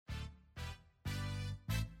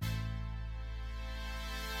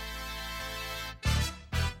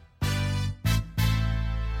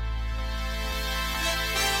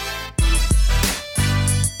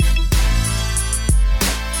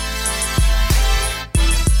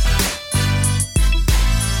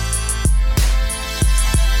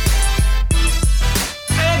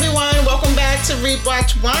Street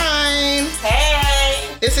Watch Wine.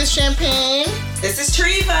 Hey. This is Champagne. This is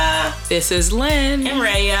Treva. This is Lynn. And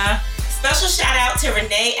Raya. Special shout out to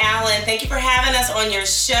Renee Allen. Thank you for having us on your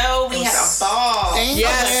show. We had a ball. Thank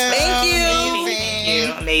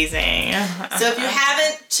you. Amazing. So if you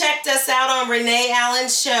haven't checked us out on Renee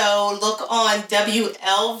Allen's show, look on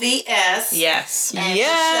WLVS. Yes. And the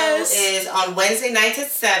show is on Wednesday nights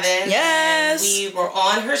at 7. Yes. And we were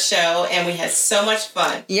on her show and we had so much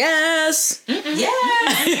fun. Yes.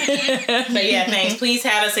 Yes. But yeah, thanks. Please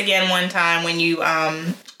have us again one time when you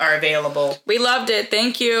are available. We loved it.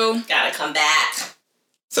 Thank you. Gotta come back.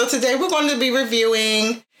 So today we're going to be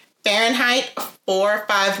reviewing Fahrenheit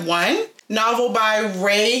 451, novel by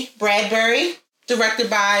Ray Bradbury, directed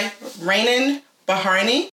by Rainen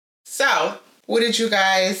Baharni. So, what did you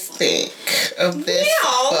guys think of this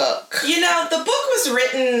book? You know, the book was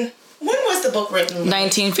written... When was the book written?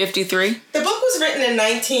 1953. The book was written in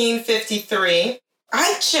 1953.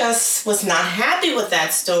 I just was not happy with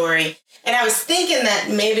that story. And I was thinking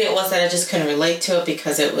that maybe it was that I just couldn't relate to it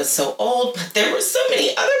because it was so old. But there were so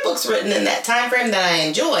many other books written in that time frame that I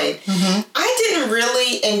enjoyed. Mm-hmm. I didn't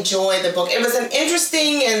really enjoy the book. It was an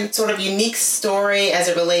interesting and sort of unique story as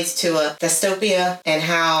it relates to a dystopia and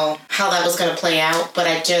how that was going to play out. But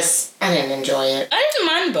I didn't enjoy it. I didn't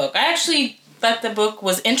mind the book. I actually thought the book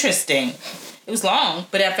was interesting. It was long,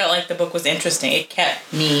 but I felt like the book was interesting. It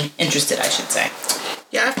kept me interested, I should say.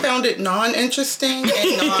 Yeah, I found it non-interesting and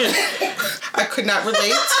I could not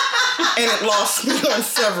relate, and it lost me on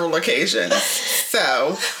several occasions.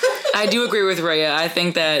 So, I do agree with Raya. I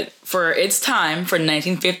think that for its time, for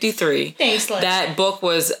 1953, thanks, Liz. That book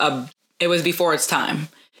was it was before its time.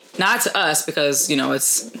 Not to us because,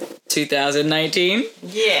 it's 2019.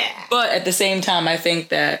 Yeah. But at the same time, I think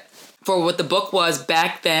that for what the book was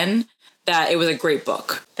back then, that it was a great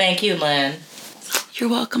book. Thank you, Lynn. You're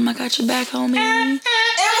welcome. I got your back, homie.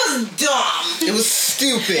 It was dumb. it was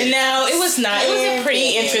stupid. No, it was not. It was a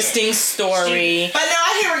pretty interesting story. But no,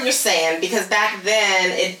 I hear what you're saying because back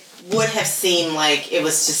then it would have seemed like it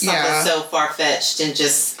was just something so far-fetched and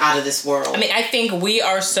just out of this world. I mean, I think we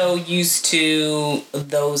are so used to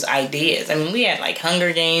those ideas. I mean, we had like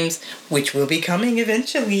Hunger Games, which will be coming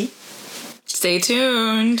eventually. Stay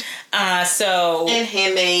tuned. And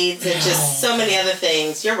Handmaids and just so many other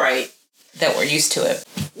things. You're right. That we're used to it.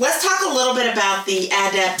 Let's talk a little bit about the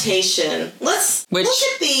adaptation. Let's look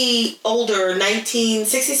at the older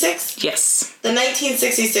 1966. Yes. The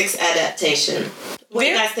 1966 adaptation. What do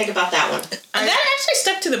you guys think about that one? That actually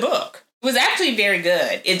stuck to the book. It was actually very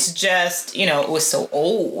good. It's just, it was so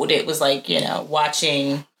old. It was like,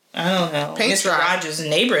 watching, I don't know, Mr. Rogers'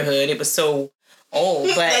 Neighborhood. It was so old,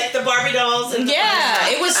 but like the Barbie dolls and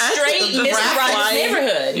it was straight Mr. Rogers'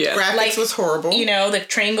 Neighborhood. Yeah. Graphics was horrible. The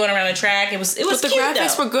train going around the track. It was but the cute,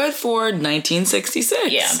 graphics though. were good for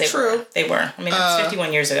 1966. Yeah, they were. I mean, that's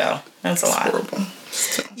 51 years ago. That's a lot. Horrible.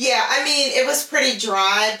 Yeah, I mean, it was pretty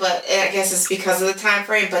dry, but I guess it's because of the time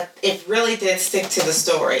frame, but it really did stick to the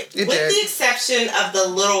story. With the exception of the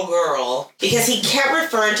little girl, because he kept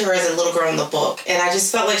referring to her as a little girl in the book, and I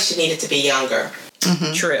just felt like she needed to be younger.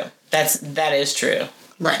 Mm-hmm. True. That is true.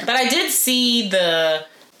 Right. But I did see the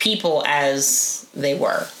people as they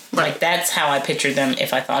were. Right. Like, that's how I pictured them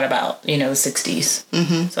if I thought about, the 60s.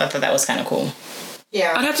 Mm-hmm. So I thought that was kind of cool.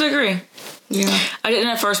 Yeah. I'd have to agree. Yeah. I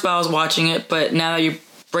didn't at first while I was watching it, but now that you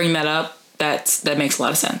bring that up, that makes a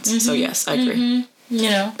lot of sense. Mm-hmm. So yes, I agree.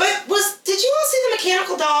 Mm-hmm. But did you all see the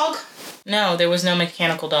mechanical dog? No, there was no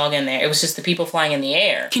mechanical dog in there. It was just the people flying in the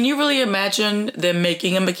air. Can you really imagine them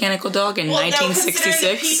making a mechanical dog in 1966?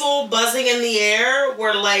 No, the people buzzing in the air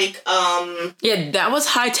were like, Yeah, that was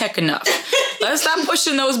high tech enough. Let's stop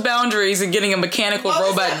pushing those boundaries and getting a mechanical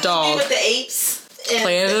robot dog. With the apes?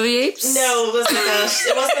 Planet of the Apes? No, it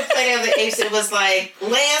wasn't Planet of the Apes. It was like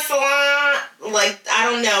Lancelot. Like, I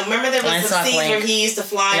don't know. Remember there was the scene where he used to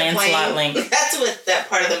fly a plane? Lancelot Link. That's what that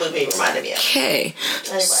part of the movie reminded me of. Okay.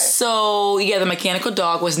 Anyway. So, yeah, the mechanical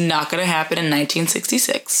dog was not going to happen in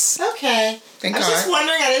 1966. Okay. I was just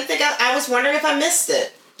wondering. I was wondering if I missed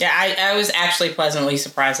it. Yeah, I was actually pleasantly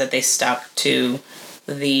surprised that they stuck to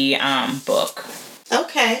the book.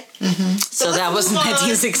 Okay. Mm-hmm. So that was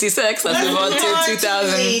 1966. Let's move on to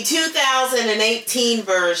 2000. The 2018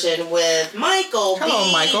 version with Michael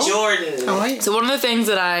B. Jordan. How are you? So one of the things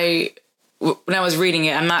that when I was reading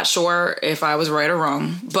it, I'm not sure if I was right or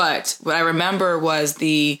wrong, but what I remember was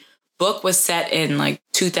the book was set in like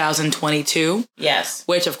 2022. Yes.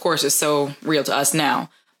 Which of course is so real to us now.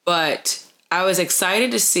 But I was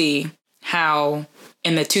excited to see how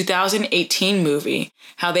in the 2018 movie,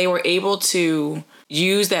 how they were able to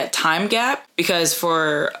use that time gap, because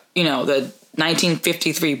for, the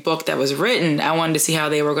 1953 book that was written, I wanted to see how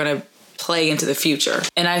they were going to play into the future.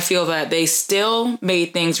 And I feel that they still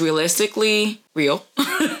made things realistically real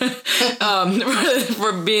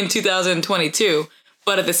for being 2022.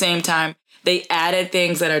 But at the same time, they added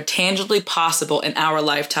things that are tangibly possible in our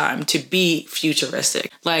lifetime to be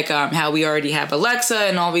futuristic. Like how we already have Alexa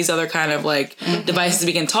and all these other kind of like devices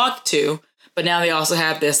we can talk to. But now they also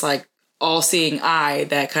have this like all-seeing eye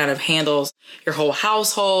that kind of handles your whole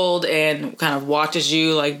household and kind of watches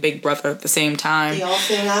you like Big Brother at the same time. The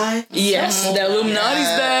all-seeing eye? Yes, the Illuminati's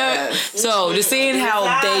back. So just seeing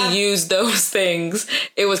how they use those things,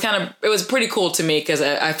 it was pretty cool to me because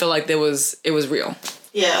I feel like it was real.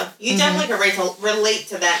 Yeah, you definitely can relate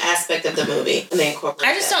to that aspect of the movie and they incorporate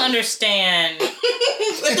I just don't understand.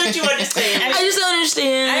 What don't you understand? I just don't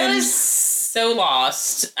understand. I was so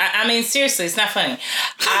lost. I mean, seriously, it's not funny.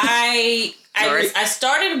 I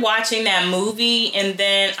started watching that movie and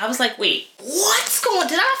then I was like, wait, what's going on?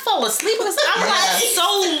 Did I fall asleep? I'm like so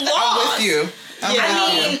lost. I'm with you.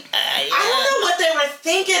 I don't know what they were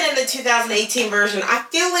thinking in the 2018 version. I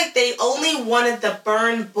feel like they only wanted the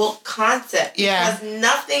burn book concept because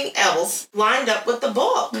nothing else lined up with the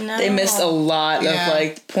book. No. They missed a lot of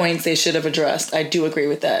like points they should have addressed. I do agree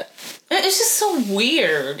with that. It's just so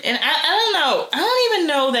weird. And I don't know. I don't even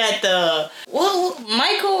know that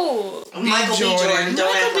Michael B. Jordan.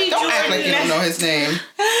 Don't act like you don't know his name.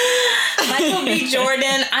 Michael B.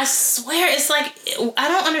 Jordan, I swear, it's like, I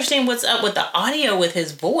don't understand what's up with the audio with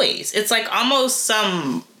his voice. It's like almost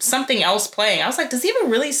something else playing. I was like, does he have a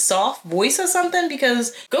really soft voice or something?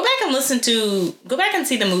 Because go back and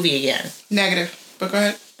see the movie again. Negative, but go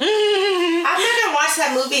ahead. I'm not going to watch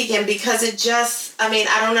that movie again because I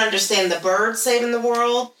don't understand the bird saving the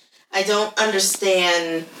world. I don't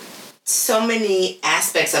understand so many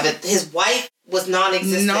aspects of it. His wife was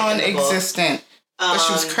non-existent. But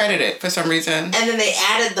she was credited for some reason. And then they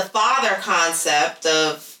added the father concept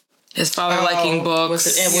of his father liking books.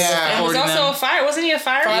 It was also a fire. Wasn't he a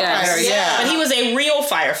firefighter? Yeah. But he was a real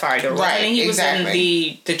firefighter, right? I mean, he was in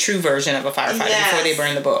the true version of a firefighter before they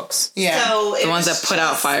burned the books. Yeah. So the ones that put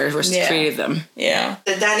out fires versus created them. Yeah.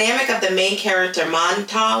 The dynamic of the main character,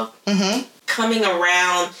 Montauk, coming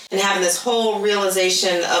around and having this whole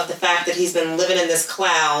realization of the fact that he's been living in this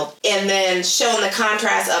cloud, and then showing the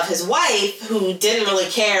contrast of his wife who didn't really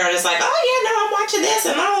care and is like, oh yeah, no, I'm watching this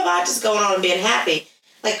and blah, blah, blah, just going on and being happy.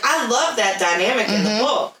 Like, I love that dynamic in the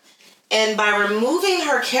book. And by removing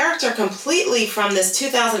her character completely from this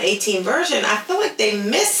 2018 version, I feel like they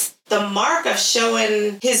missed the mark of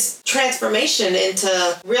showing his transformation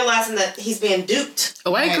into realizing that he's being duped.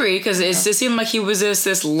 Oh, I agree, because it just seemed like he was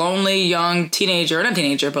this lonely young teenager, not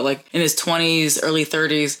teenager, but like in his 20s, early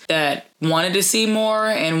 30s, that wanted to see more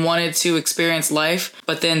and wanted to experience life,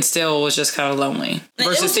 but then still was just kind of lonely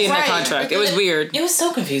versus seeing that contract. It was weird. It was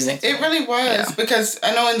so confusing. It really was, because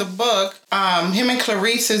I know in the book, him and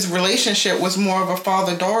Clarice's relationship was more of a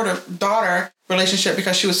father-daughter relationship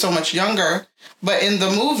because she was so much younger. But in the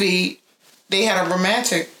movie, they had a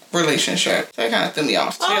romantic relationship. So it kind of threw me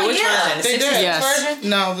off. Oh, which version? They did. Yes. Version?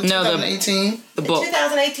 No, the 2018. The book.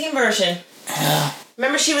 2018 version.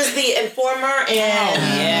 Remember, she was the informer and...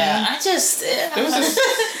 I just...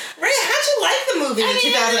 Ray, how'd you like the movie, the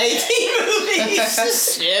 2018 movie? You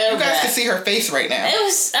guys can see her face right now.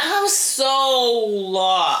 I was so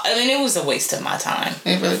lost. I mean, it was a waste of my time.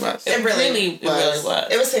 It really was. It really was.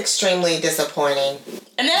 It was extremely disappointing.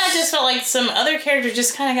 And then I just felt like some other character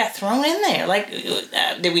just kind of got thrown in there. Like,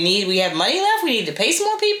 we have money left? We need to pay some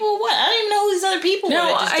more people? What? I don't even know who these other people were.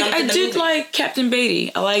 No, I did like Captain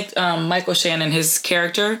Beatty. I liked Michael Shannon, his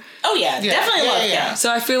character. Oh, yeah. Definitely love him.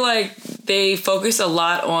 So I feel like they focused a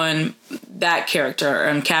lot on that character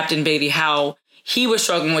and Captain Beatty, how he was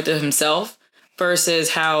struggling with it himself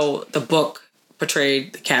versus how the book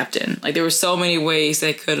portrayed the captain. Like, there were so many ways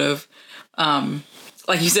they could have,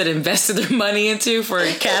 like you said, invested their money into for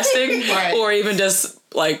casting or even just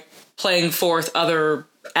like playing forth other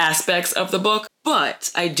aspects of the book.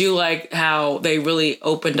 But I do like how they really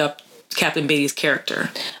opened up Captain Beatty's character.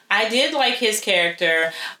 I did like his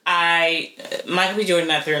character. Michael B. Jordan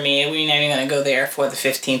that threw me. We're not even going to go there for the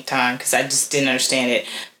 15th time because I just didn't understand it.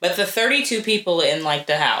 But the 32 people in like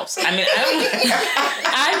the house. I mean,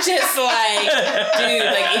 I'm just like, dude,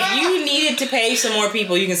 like if you needed to pay some more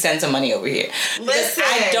people, you can send some money over here. Listen,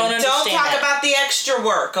 I don't talk about the extra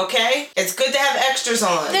work, okay? It's good to have extras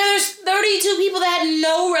on. There's 32 people that had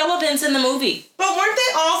no relevance in the movie. But weren't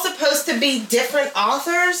they all supposed to be different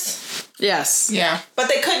authors? Yes. Yeah. But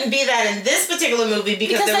they couldn't be that in this particular movie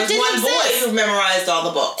because there was one boy who memorized all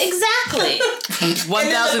the books. Exactly.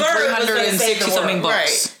 1,360 something books.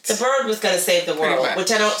 Right. The bird was going to save the world,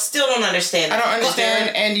 which I still don't understand. I don't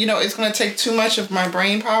understand, and it's going to take too much of my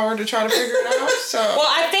brain power to try to figure it out. So, well,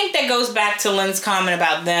 I think that goes back to Lynn's comment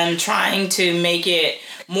about them trying to make it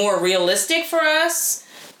more realistic for us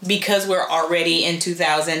because we're already in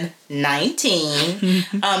 2019,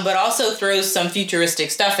 but also throws some futuristic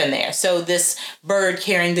stuff in there. So this bird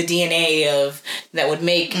carrying the DNA that would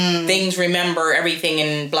make things remember everything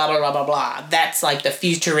and blah, blah, blah, blah, blah. That's like the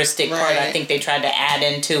futuristic part I think they tried to add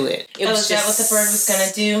into it. Was that what the bird was going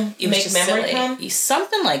to do? Make memory come?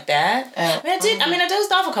 Something like that. I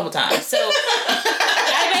dozed off a couple times. So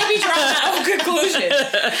I may be drawing my own conclusion.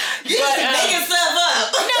 You making stuff up.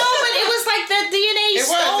 No, but it was like the DNA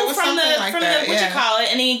from the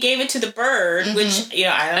and he gave it to the bird, which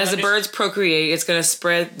I don't as the birds procreate, it's going to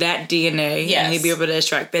spread that DNA, and he'll be able to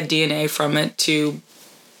extract that DNA from it to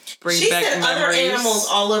bring back memories. Other animals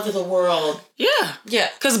all over the world. Yeah,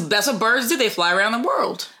 because that's what birds do. They fly around the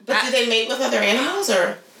world. But do they mate with other animals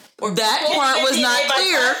or? That part was not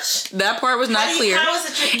clear. That part was not clear. How is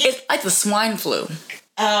it? It's like the swine flu.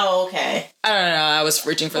 Oh, okay. I don't know. I was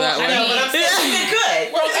reaching for that one. I know, but I'm saying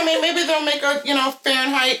good. Well, I mean, maybe they'll make a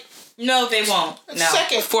Fahrenheit. No, they won't. No.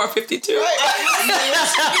 Second 452. I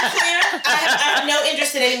have no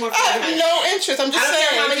interest in any more. I have no interest. I'm just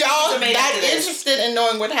saying, if y'all that interested in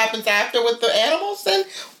knowing what happens after with the animals, then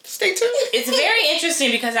stay tuned. It's very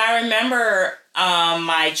interesting because I remember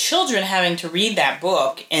my children having to read that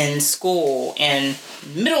book in school, in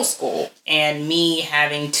middle school, and me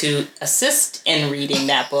having to assist in reading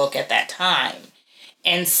that book at that time.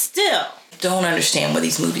 And still don't understand where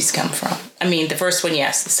these movies come from. I mean, the first one,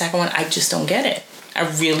 yes. The second one, I just don't get it. I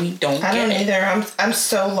really don't get it. I don't either. I'm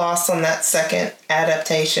so lost on that second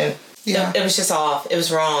adaptation. Yeah. It was just off. It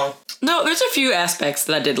was wrong. No, there's a few aspects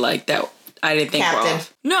that I did like that I didn't think were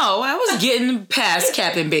off. No, I was getting past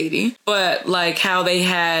Captain Beatty, but like how they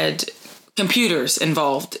had computers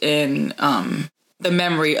involved in the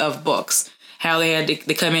memory of books. How they had to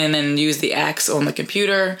come in and use the axe on the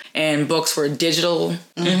computer, and books were digital,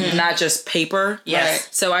 not just paper. Yes. Right.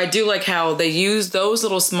 So I do like how they use those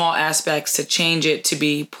little small aspects to change it to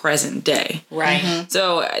be present day. Right.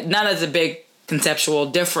 So not as a big conceptual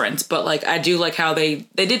difference, but like I do like how they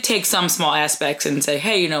did take some small aspects and say,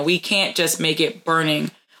 hey, we can't just make it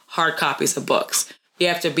burning hard copies of books. We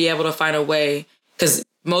have to be able to find a way, because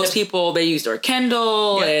most people, they use their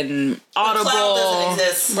Kindle and Audible. The cloud doesn't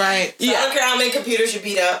exist. Right. So I don't care how many computers you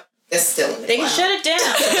beat up. It's still in the They cloud. can shut it down.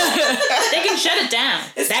 They can shut it down.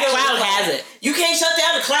 That cloud has it. You can't shut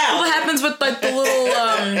down the cloud. What happens with like the little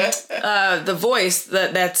the voice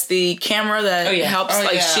that's the camera that helps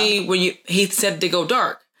he said to go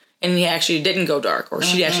dark and he actually didn't go dark, or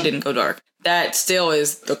she actually didn't go dark. That still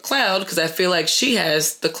is the cloud, because I feel like she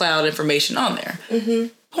has the cloud information on there.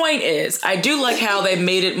 Point is, I do like how they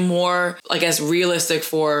made it more, I guess, realistic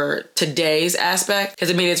for today's aspect. Because,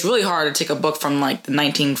 I mean, it's really hard to take a book from, like, the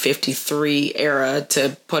 1953 era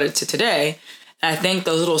to put it to today. And I think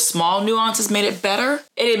those little small nuances made it better.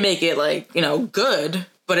 It didn't make it, like, good,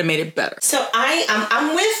 but it made it better. So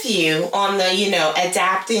I'm with you on the,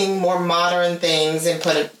 adapting more modern things and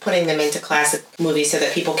putting them into classic movies so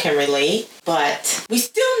that people can relate. But we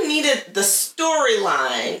still needed the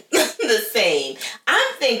storyline the same.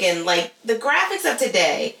 I'm thinking, like, the graphics of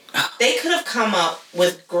today, they could have come up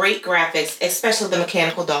with great graphics, especially the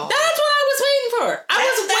mechanical dog. That's what I was waiting for. I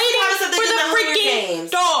was waiting for the freaking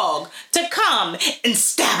dog to come and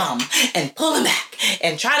stab him and pull him back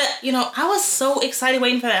and try to, I was so excited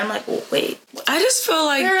waiting for that. I'm like, well, wait. I just feel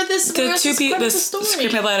like the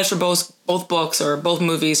screenplay writers for both books or both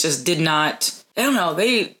movies just did not. I don't know.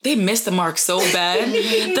 They missed the mark so bad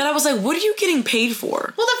that I was like, what are you getting paid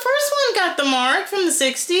for? Well, the first one got the mark from the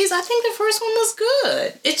 60s. I think the first one was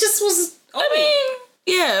good. It just was.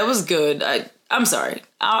 Yeah, it was good. I'm sorry.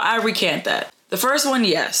 I recant that. The first one,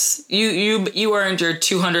 yes, you earned your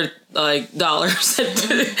 $200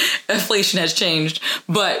 Inflation has changed,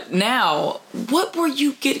 but now what were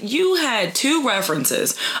you get? You had two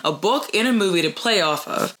references, a book and a movie to play off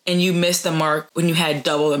of, and you missed the mark when you had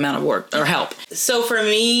double the amount of work or help. So for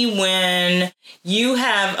me, when you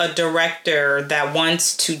have a director that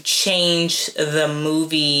wants to change the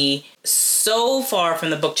movie so far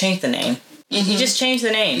from the book, change the name. You just change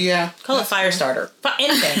the name. Yeah. Call it Firestarter.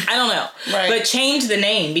 Anything. I don't know. Right. But change the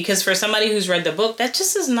name, because for somebody who's read the book, that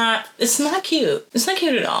just is not, it's not cute. It's not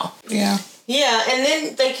cute at all. Yeah. Yeah, and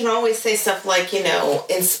then they can always say stuff like,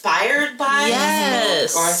 inspired by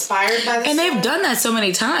Yes. or inspired by this. And they've done that so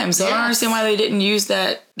many times, so I don't understand why they didn't use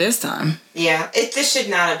that this time. Yeah, this should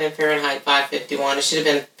not have been Fahrenheit 551. It should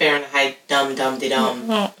have been Fahrenheit dum-dum-de-dum.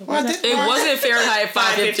 It wasn't Fahrenheit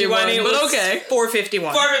 551, but okay.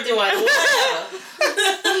 451. 451.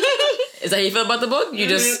 Is that how you feel about the book? You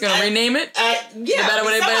just gonna rename it? Yeah. No matter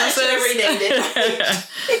what anybody else says? Renamed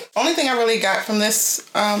it. Only thing I really got from this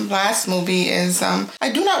last movie is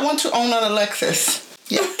I do not want to own an Lexus.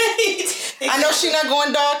 Yeah. I know she's not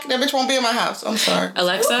going dark. That bitch won't be in my house. I'm sorry.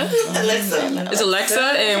 Alexa? Alexa. It's Alexa,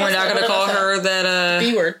 and we're not gonna call her that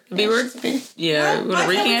B-word. B-word? Yeah, we're gonna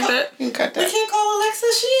recant that? You can cut We that. can't call Alexa.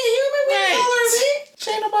 She ain't human. We can't call her a B. She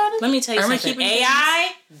ain't nobody. Let me tell you Are we something. keeping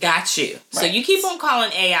AI got you. So you keep on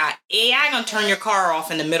calling AI. AI gonna turn your car off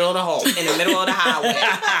in the middle of the in the middle of the highway.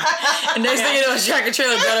 And next thing you know, a tractor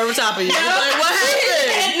trailer got over top of you. You're like, what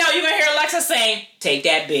happened? No, you're gonna hear Alexa saying, "Take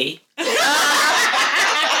that B."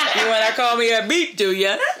 You wanna call me a beat, do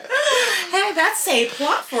ya? Hey, that's a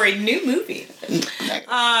plot for a new movie.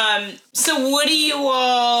 So what do you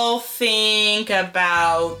all think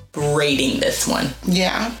about rating this one?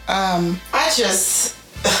 Yeah.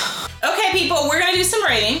 Okay, people, we're going to do some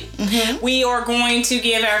rating. We are going to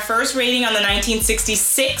give our first rating on the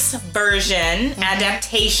 1966 version,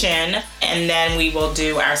 adaptation, and then we will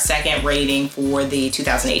do our second rating for the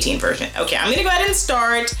 2018 version. Okay, I'm going to go ahead and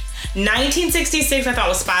start. 1966 I thought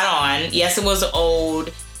was spot on. Yes, it was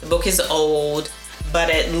old. The book is old. But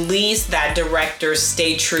at least that director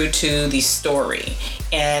stayed true to the story.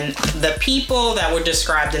 And the people that were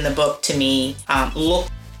described in the book to me look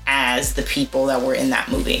as the people that were in that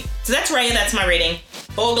movie. So that's right. That's my rating.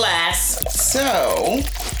 Full glass. So,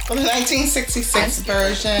 for the 1966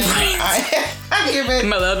 version, I give it...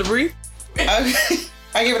 Am I allowed to breathe?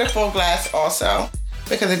 I give it a full glass also,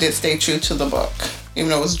 because it did stay true to the book. Even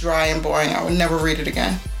though it was dry and boring, I would never read it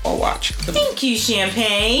again or watch the book. Thank you,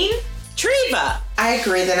 Champagne. Treva. I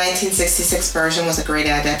agree. The 1966 version was a great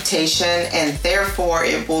adaptation, and therefore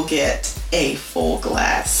it will get a full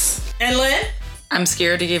glass. And Lynn? I'm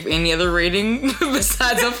scared to give any other rating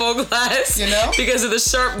besides a full glass. Because of the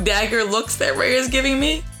sharp dagger looks that Ray is giving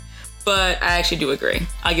me. But I actually do agree.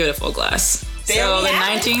 I'll give it a full glass. So the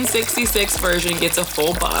 1966 version gets a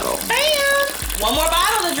full bottle. Bam! One more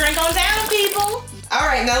bottle to drink on down, people. All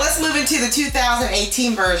right, now let's move into the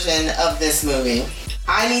 2018 version of this movie.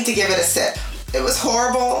 I need to give it a sip. It was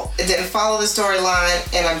horrible. It didn't follow the storyline,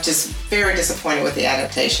 and I'm just very disappointed with the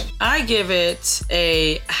adaptation. I give it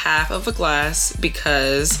a half of a glass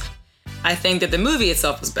because I think that the movie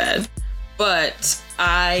itself was bad, but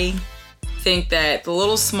I think that the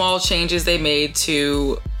little small changes they made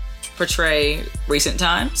to portray recent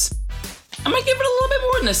times, I'm gonna give it a little bit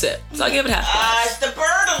more than a sip. So I'll give it half glass. The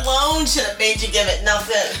bird alone should have made you give it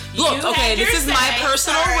nothing. Look, okay, this is my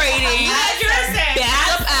personal rating.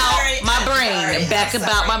 Back up out my brain. Back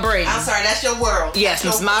about my brain. I'm sorry, that's your world. Yes,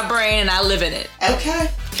 it's my brain and I live in it. Okay.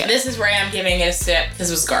 This is where I'm giving it a sip because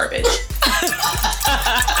it was garbage.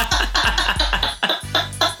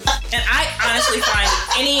 And I honestly find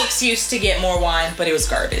any excuse to get more wine, but it was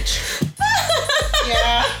garbage.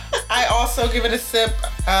 Yeah, I also give it a sip.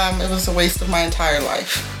 It was a waste of my entire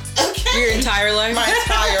life. Okay. Your entire life? My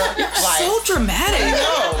entire life. So dramatic. I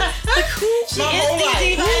know. Like who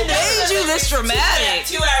made you this dramatic?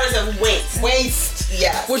 2 hours of waste.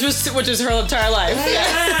 Yes. Which was her entire life.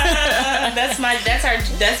 That's my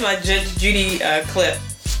Judge Judy clip.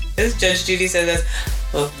 This Judge Judy says this.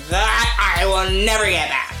 That I will never get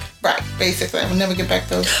back. Right, basically. I will never get back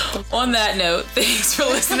those. On that note, thanks for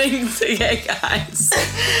listening to Yay Guys.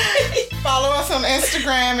 Follow us on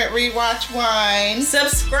Instagram at Rewatch Wine.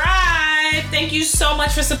 Subscribe. Thank you so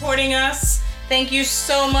much for supporting us. Thank you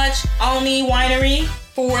so much, Alni Winery,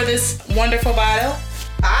 for this wonderful bottle.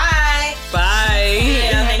 Bye.